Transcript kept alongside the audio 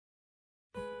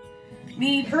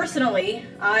Me personally,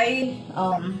 I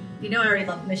already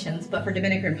love missions, but for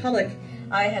Dominican Republic,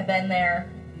 I have been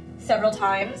there several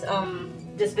times,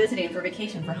 just visiting for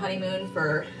vacation, for honeymoon,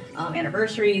 for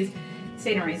anniversaries,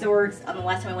 staying in resorts. The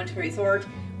last time I went to a resort,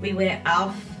 we went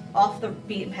off the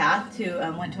beaten path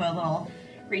to went to a little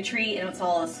retreat, and it's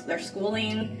all their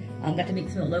schooling. Got to meet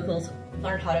some of the locals,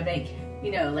 learned how to make,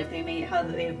 like how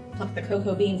they pluck the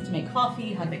cocoa beans to make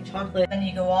coffee, how to make chocolate. And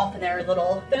you go off in their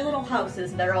little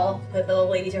houses. The little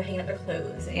ladies are hanging up their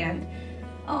clothes, and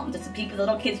just the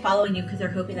little kids following you because they're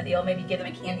hoping that they'll maybe give them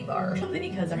a candy bar or something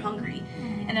because they're hungry.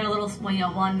 And they're little,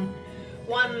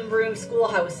 one room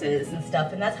schoolhouses and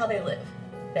stuff, and that's how they live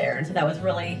there. And so that was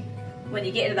really, when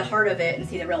you get into the heart of it and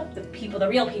see the real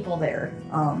people there,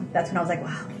 that's when I was like,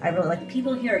 wow, I really like the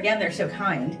people here. Again, they're so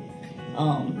kind.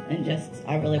 And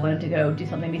I really wanted to go do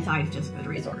something besides just go to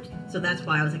resort. So that's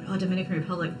why I was like, oh, Dominican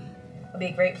Republic would be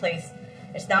a great place.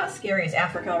 It's not as scary as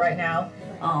Africa right now,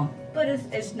 but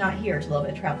it's not here. It's a little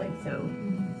bit of traveling, so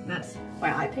that's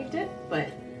why I picked it.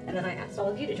 And then I asked all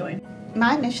of you to join.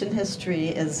 My mission history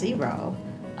is zero,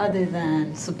 other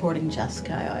than supporting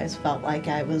Jessica. I always felt like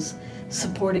I was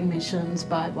supporting missions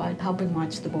by helping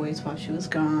watch the boys while she was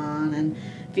gone, and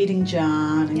feeding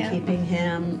John, and keeping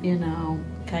him,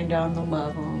 kind of on the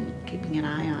level, and keeping an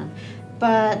eye on.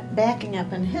 But backing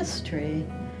up in history,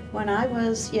 when I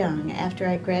was young, after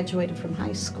I graduated from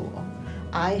high school,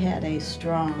 I had a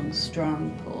strong,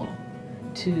 strong pull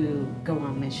to go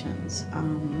on missions.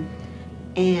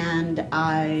 And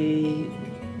I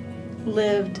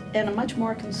lived in a much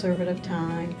more conservative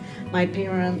time. My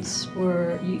parents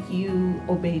were, you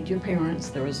obeyed your parents,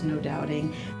 there was no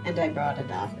doubting, and I brought it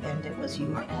up, and it was,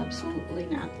 you are absolutely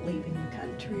not leaving the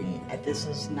country. This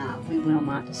is not, we will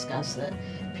not discuss it,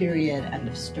 period, end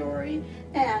of story.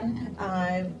 And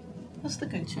I was the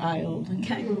good child and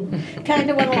kind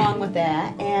of went along with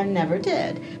that and never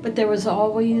did. But there was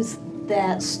always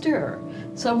that stir.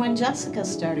 So when Jessica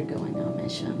started going on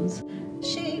missions,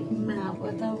 she met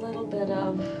with a little bit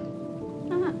of,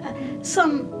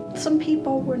 some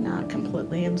people were not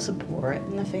completely in support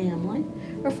in the family.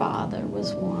 Her father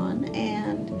was one,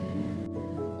 and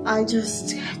I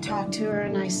just talked to her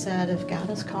and I said, if God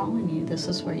is calling you, this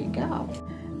is where you go.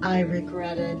 I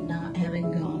regretted not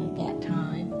having gone at that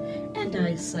time, and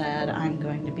I said, I'm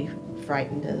going to be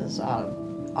frightened as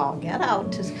all get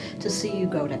out to see you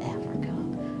go to Africa.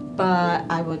 But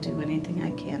I will do anything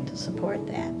I can to support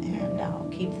that, and I'll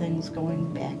keep things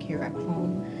going back here at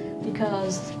home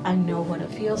because I know what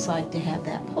it feels like to have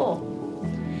that pull.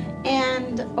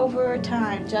 And over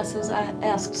time, Jess has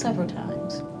asked several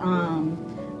times,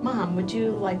 Mom, would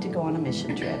you like to go on a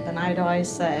mission trip? And I'd always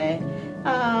say,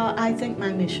 I think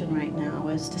my mission right now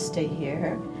is to stay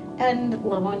here and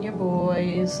love on your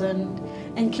boys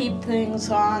and keep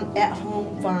things on at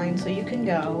home fine so you can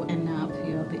go and not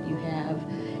feel that you have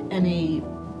any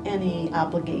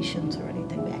obligations or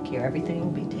anything back here. Everything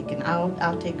will be taken out.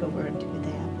 I'll take over and do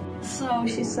that. So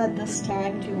she said, this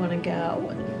time, do you want to go?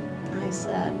 And I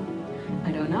said,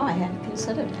 I don't know. I hadn't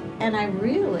considered it. And I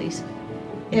really,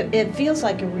 it feels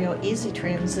like a real easy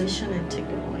transition into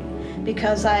going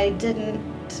because I don't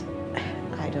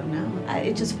know.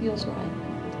 It just feels right.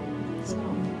 So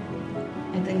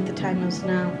I think the time is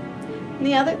now. And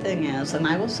the other thing is, and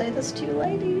I will say this to you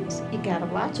ladies, you gotta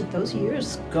watch it. Those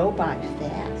years go by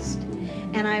fast.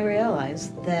 And I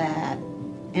realized that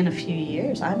in a few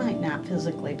years, I might not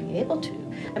physically be able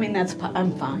to. I mean,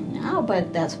 I'm fine now,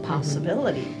 but that's a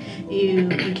possibility. You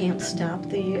can't stop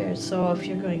the years. So if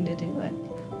you're going to do it,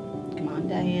 come on,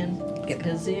 Diane, get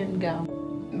busy and go.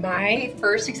 My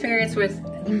first experience with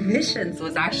missions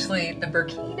was actually the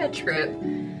Burkina trip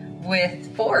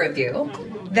with 4 of you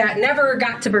that never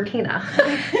got to Burkina.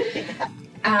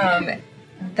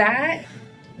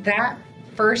 That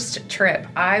first trip,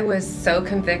 I was so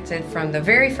convicted from the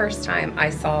very first time I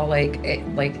saw like a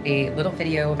little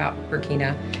video about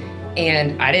Burkina,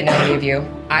 and I didn't know any of you.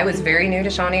 I was very new to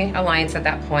Shawnee Alliance at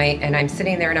that point, and I'm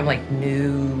sitting there and I'm like,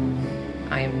 no,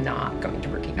 I am not going to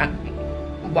Burkina.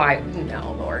 Why?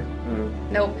 No, Lord,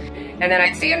 nope. And then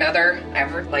I see another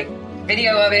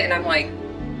video of it, and I'm like,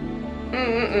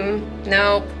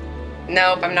 nope,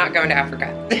 I'm not going to Africa.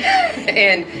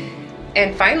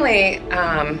 and finally,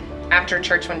 after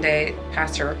church one day,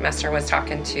 Pastor Messner was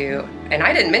talking to, and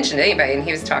I didn't mention to anybody, and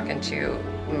he was talking to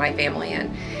my family,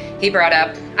 and he brought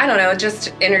up, I don't know, just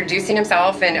introducing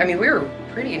himself, and I mean, we were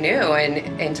pretty new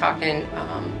and talking,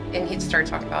 and he started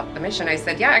talking about the mission. I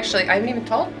said, yeah, actually, I haven't even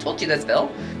told you this,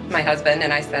 Bill, my husband,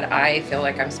 and I said, I feel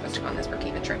like I'm supposed to go on this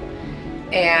Burkina trip.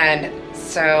 And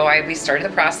so we started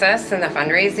the process and the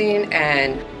fundraising,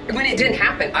 and when it didn't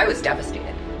happen, I was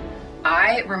devastated.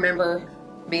 I remember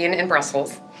being in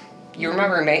Brussels. You were my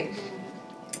roommate.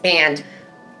 And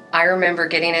I remember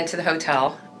getting into the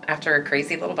hotel after a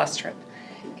crazy little bus trip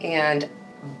and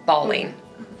bawling.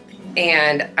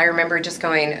 And I remember just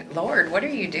going, Lord, what are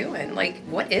you doing? Like,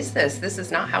 what is this? This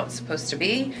is not how it's supposed to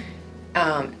be.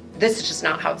 This is just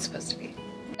not how it's supposed to be.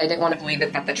 I didn't want to believe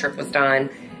it, that the trip was done,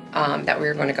 that we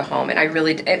were going to go home. And I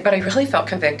really felt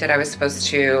convicted I was supposed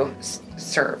to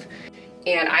serve.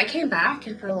 And I came back,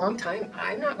 and for a long time,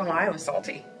 I'm not gonna lie, I was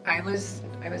salty. I was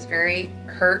very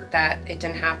hurt that it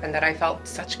didn't happen, that I felt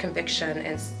such conviction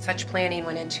and such planning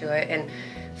went into it and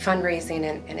fundraising,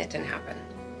 and it didn't happen.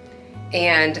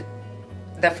 And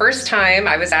the first time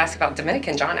I was asked about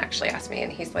Dominican, John actually asked me,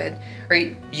 and he said,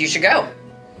 you should go.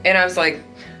 And I was like,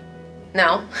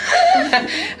 no.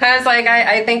 I was like,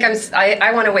 I think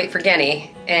I want to wait for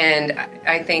Guinea, and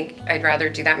I think I'd rather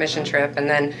do that mission trip. And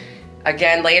then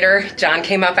again later, John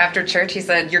came up after church. He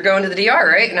said, you're going to the DR,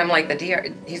 right? And I'm like, the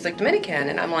DR? He's like, Dominican.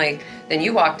 And I'm like, then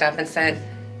you walked up and said,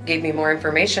 gave me more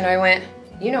information. I went,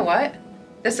 you know what?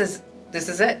 This is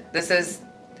it.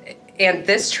 And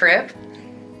this trip,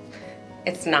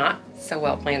 it's not so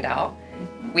well planned out.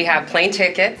 We have plane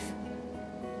tickets,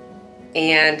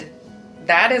 and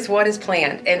that is what is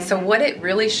planned. And so what it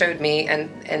really showed me,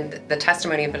 and the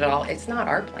testimony of it all, it's not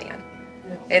our plan.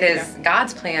 It is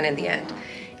God's plan in the end.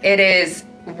 It is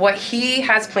what He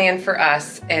has planned for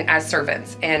us and as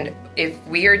servants. And if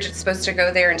we are just supposed to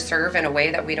go there and serve in a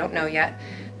way that we don't know yet,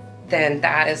 then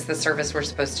that is the service we're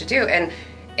supposed to do.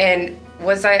 And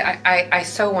was I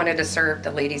so wanted to serve the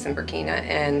ladies in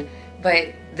Burkina, but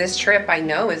this trip I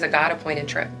know is a God-appointed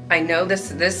trip. I know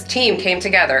this team came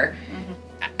together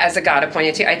as a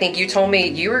God-appointed team. I think you told me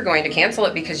you were going to cancel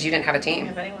it because you didn't have a team.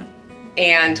 Have anyone.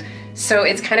 And so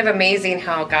it's kind of amazing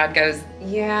how God goes,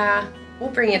 yeah,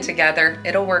 we'll bring it together.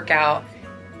 It'll work out.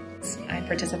 I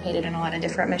participated in a lot of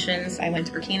different missions. I went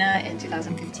to Burkina in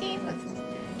 2015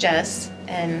 with Jess,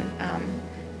 and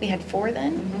we had 4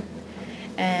 then.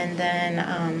 And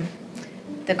then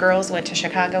the girls went to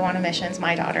Chicago on a missions,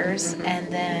 my daughters,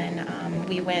 and then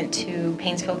we went to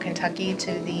Painesville, Kentucky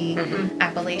to the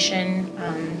Appalachian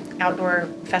outdoor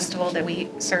festival that we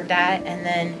served at, and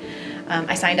then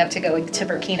I signed up to go to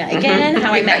Burkina again,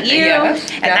 how I met you,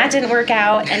 and that didn't work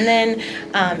out. And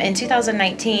then in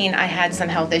 2019, I had some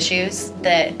health issues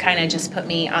that kind of just put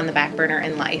me on the back burner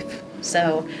in life.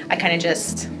 So I kind of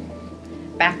just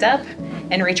backed up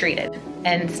and retreated.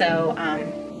 And so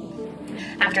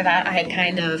after that, I had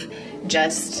kind of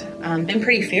just been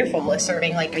pretty fearful of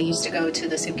serving. Like, I used to go to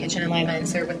the soup kitchen in Lima and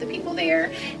serve with the people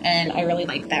there, and I really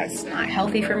like that's not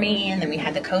healthy for me. And then we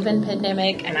had the COVID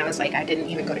pandemic, and I was like, I didn't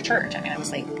even go to church. I mean, I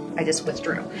was like, I just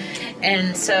withdrew.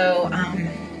 And so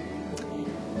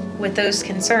with those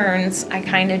concerns, I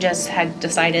kind of just had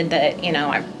decided that, you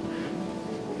know,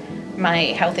 my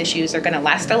health issues are going to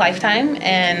last a lifetime,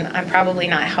 and I'm probably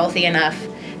not healthy enough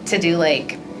to do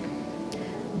like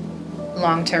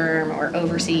long-term or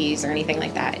overseas or anything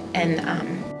like that. And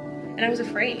I was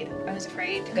afraid. I was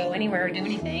afraid to go anywhere or do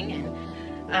anything.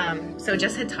 And so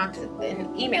Jess had talked and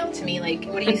emailed to me like,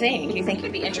 what do you think? You think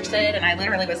you'd be interested? And I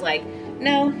literally was like,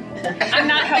 no, I'm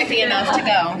not healthy enough to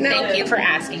go. No. Thank you for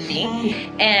asking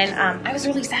me. And I was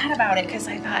really sad about it because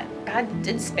I thought God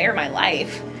did spare my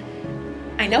life.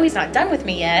 I know He's not done with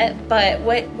me yet, but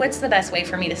what's the best way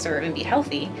for me to serve and be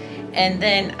healthy? And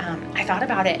then I thought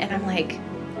about it, and I'm like,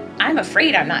 I'm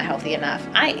afraid I'm not healthy enough.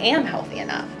 I am healthy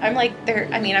enough. I'm like,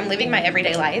 I'm living my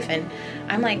everyday life, and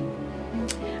I'm like,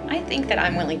 I think that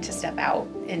I'm willing to step out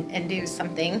and do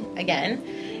something again.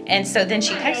 And so then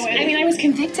she texted me. I mean, I was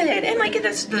convicted, and like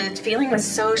the feeling was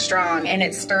so strong, and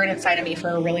it stirred inside of me for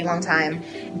a really long time.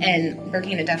 And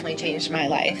Burkina definitely changed my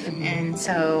life. And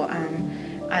so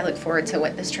I look forward to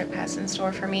what this trip has in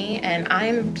store for me, and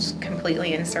I'm just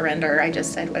completely in surrender. I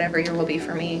just said, whatever your will be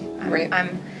for me.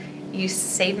 You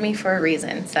saved me for a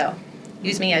reason, so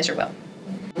use me as your will.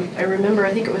 I remember,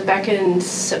 I think it was back in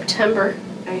September,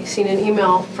 I seen an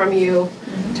email from you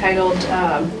titled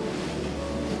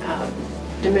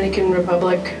Dominican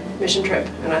Republic mission trip,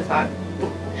 and I thought,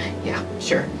 yeah,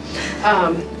 sure.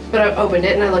 But I opened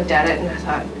it and I looked at it and I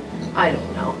thought, I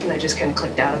don't know, and I just kind of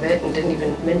clicked out of it and didn't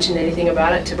even mention anything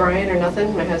about it to Brian or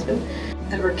nothing, my husband.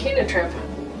 The Burkina trip,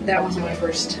 that was my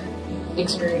first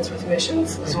experience with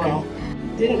missions as well.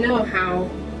 Didn't know how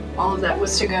all of that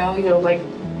was to go, you know, like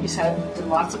you said,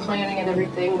 lots of planning and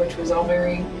everything, which was all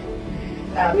very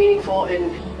meaningful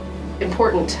and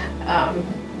important.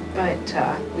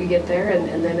 But we get there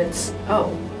and then it's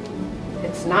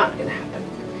not going to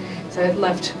happen. So it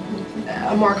left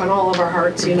a mark on all of our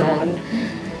hearts, you know, on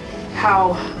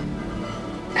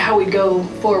how we go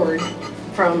forward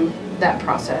from that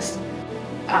process.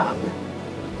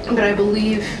 But I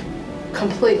believe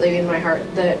completely in my heart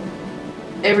that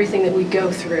everything that we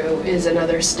go through is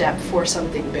another step for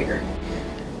something bigger.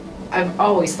 I've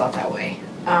always thought that way.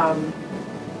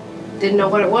 Didn't know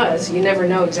what it was. You never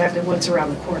know exactly what's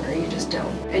around the corner. You just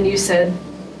don't. And you said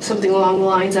something along the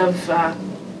lines of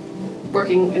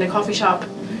working in a coffee shop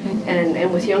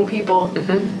and with young people,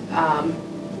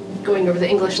 going over the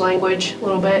English language a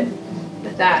little bit,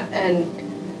 that, and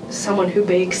someone who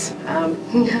bakes.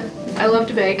 I love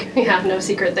to bake. Yeah, no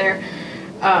secret there.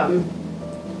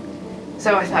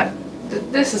 So I thought,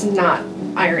 this is not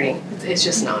irony. It's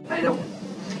just not. I don't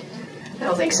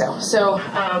think so. So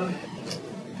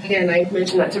again, I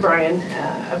mentioned that to Brian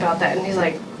about that, and he's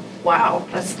like, "Wow,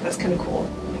 that's kind of cool."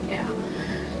 I'm like, yeah.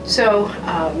 So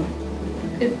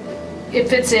it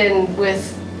fits in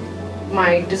with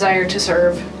my desire to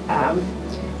serve.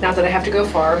 Not that I have to go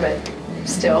far, but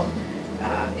still,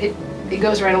 it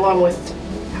goes right along with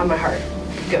how my heart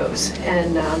goes.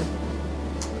 And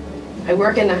I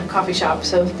work in a coffee shop,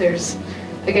 so there's,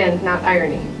 again, not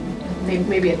irony.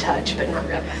 Maybe a touch, but not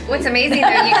really. What's amazing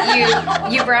though,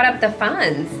 you brought up the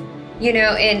funds, you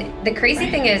know, and the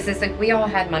crazy thing is like we all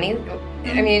had money.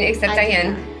 I mean, except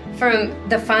Diane, from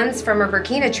the funds from our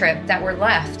Burkina trip that were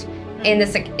left in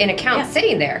this account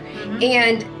sitting there,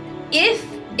 and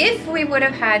if we would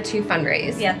have had to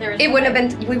fundraise, it wouldn't have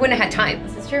been. We wouldn't have had time.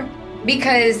 This is true.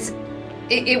 Because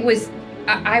it was.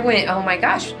 I went, oh my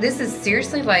gosh, this is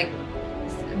seriously like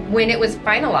when it was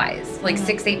finalized, like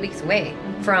 6-8 weeks away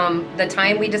from the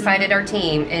time we decided our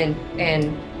team, and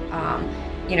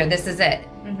you know, this is it.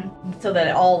 So that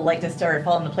it all like just started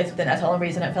falling into place within. That's the only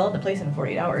reason it fell into place in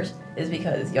 48 hours is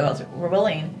because you guys were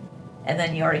willing, and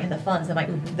then you already had the funds. I'm like,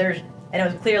 it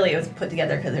was clearly it was put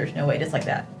together because there's no way just like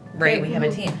that. Right, okay, we have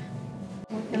a team.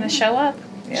 Gonna show up.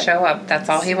 Show up. That's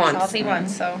all he wants. That's all he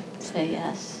wants. So Say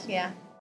yes. yeah.